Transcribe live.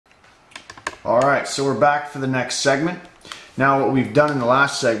Alright, so we're back for the next segment. Now what we've done in the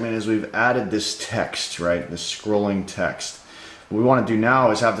last segment is we've added this text, right? The scrolling text. What we want to do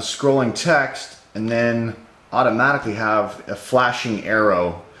now is have the scrolling text and then automatically have a flashing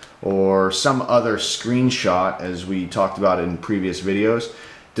arrow or some other screenshot, as we talked about in previous videos,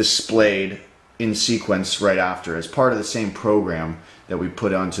 displayed in sequence right after as part of the same program that we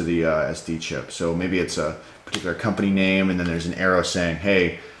put onto the SD chip. So maybe it's a particular company name and then there's an arrow saying,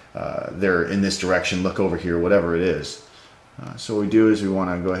 hey, they're in this direction, look over here, whatever it is. So what we do is we want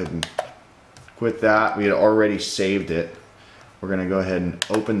to go ahead and quit that. We had already saved it. We're going to go ahead and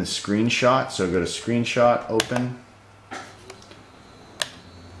open the screenshot. So go to screenshot, open.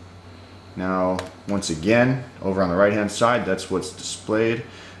 Now once again, over on the right hand side, that's what's displayed.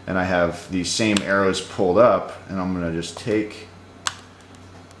 And I have these same arrows pulled up, and I'm going to just take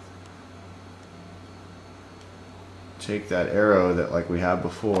that arrow that like we had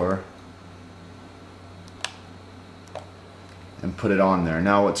before and put it on there.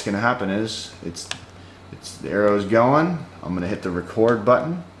 Now what's going to happen is the arrow is going. I'm going to hit the record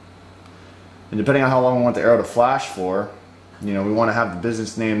button, and depending on how long we want the arrow to flash for, you know, we want to have the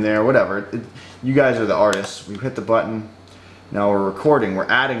business name there, whatever. You guys are the artists. We hit the button. Now we're recording. We're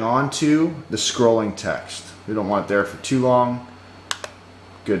adding on to the scrolling text. We don't want it there for too long.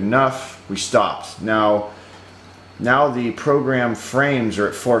 Good enough. We stopped. Now the program frames are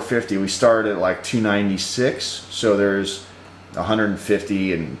at 450. We started at like 296, so there's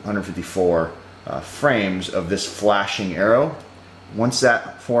 150 and 154 frames of this flashing arrow. Once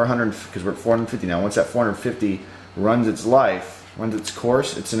that 400, because we're at 450 now, once that 450 runs its life, runs its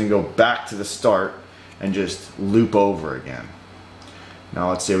course, it's going to go back to the start and just loop over again.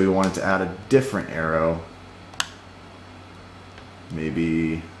 Now let's say we wanted to add a different arrow,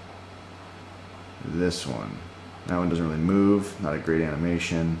 maybe this one. That one doesn't really move, not a great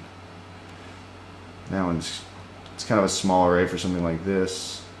animation. That one's, it's kind of a small array for something like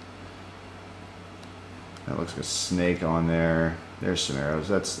this. That looks like a snake on there. There's some arrows.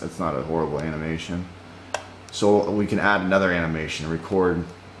 That's not a horrible animation. So we can add another animation, record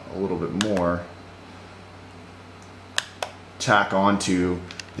a little bit more, tack onto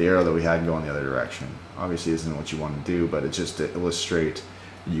the arrow that we had going the other direction. Obviously this isn't what you want to do, but it's just to illustrate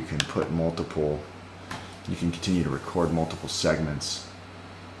you can put multiple, you can continue to record multiple segments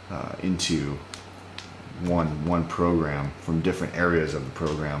into one program from different areas of the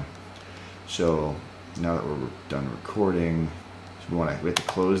program. So now that we're done recording, so we have to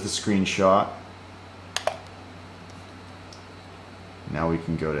close the screenshot. Now we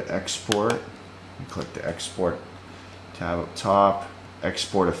can go to export and click the export tab up top,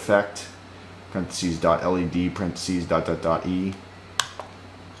 export effect, parentheses .led, parentheses .e.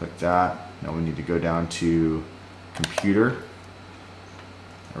 Click that. Now we need to go down to computer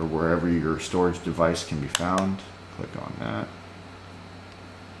or wherever your storage device can be found. Click on that.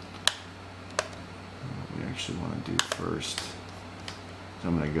 What we actually want to do first is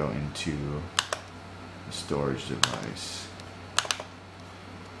I'm going to go into the storage device.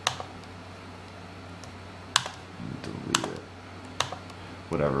 Delete it,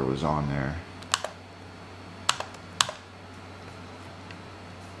 whatever was on there.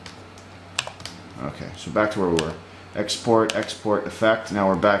 Okay, so back to where we were. Export, export effect. Now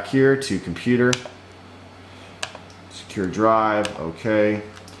we're back here to computer, secure drive. Okay,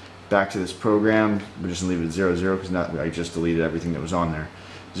 back to this program. We're just gonna leave it at 00 because I just deleted everything that was on there.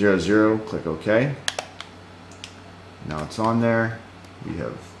 00. Click OK. Now it's on there. We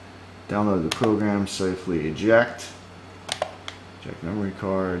have download the program, safely eject memory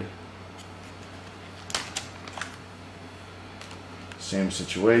card. Same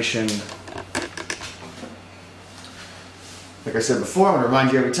situation. Like I said before, I'm going to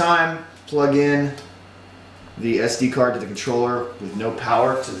remind you every time, plug in the SD card to the controller with no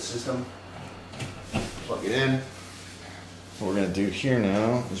power to the system. Plug it in. What we're going to do here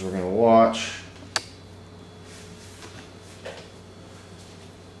now is we're going to watch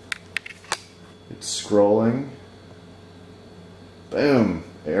it's scrolling. Boom,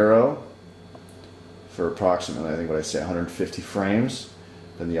 arrow for approximately, I think what I say, 150 frames.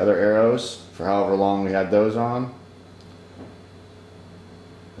 Then the other arrows for however long we had those on.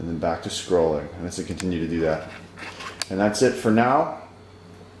 And then back to scrolling, and it's to continue to do that. And that's it for now.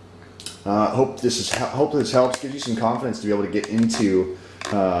 Hope this helps, gives you some confidence to be able to get into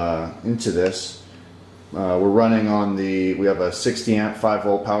this. We're running on we have a 60 amp 5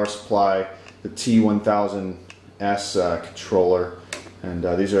 volt power supply, the T1000S controller, and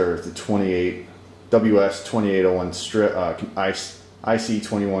these are the WS2801 strip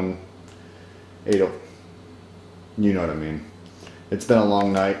IC21801. You know what I mean. It's been a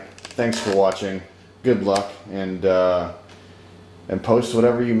long night. thanks for watching. Good luck, and post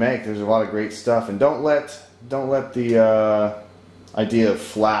whatever you make. There's a lot of great stuff, and don't let the idea of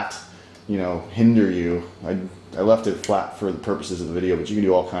flat, you know, hinder you. I left it flat for the purposes of the video, but you can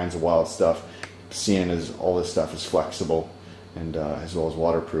do all kinds of wild stuff, seeing as all this stuff is flexible and as well as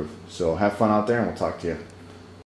waterproof. So have fun out there, and we'll talk to you.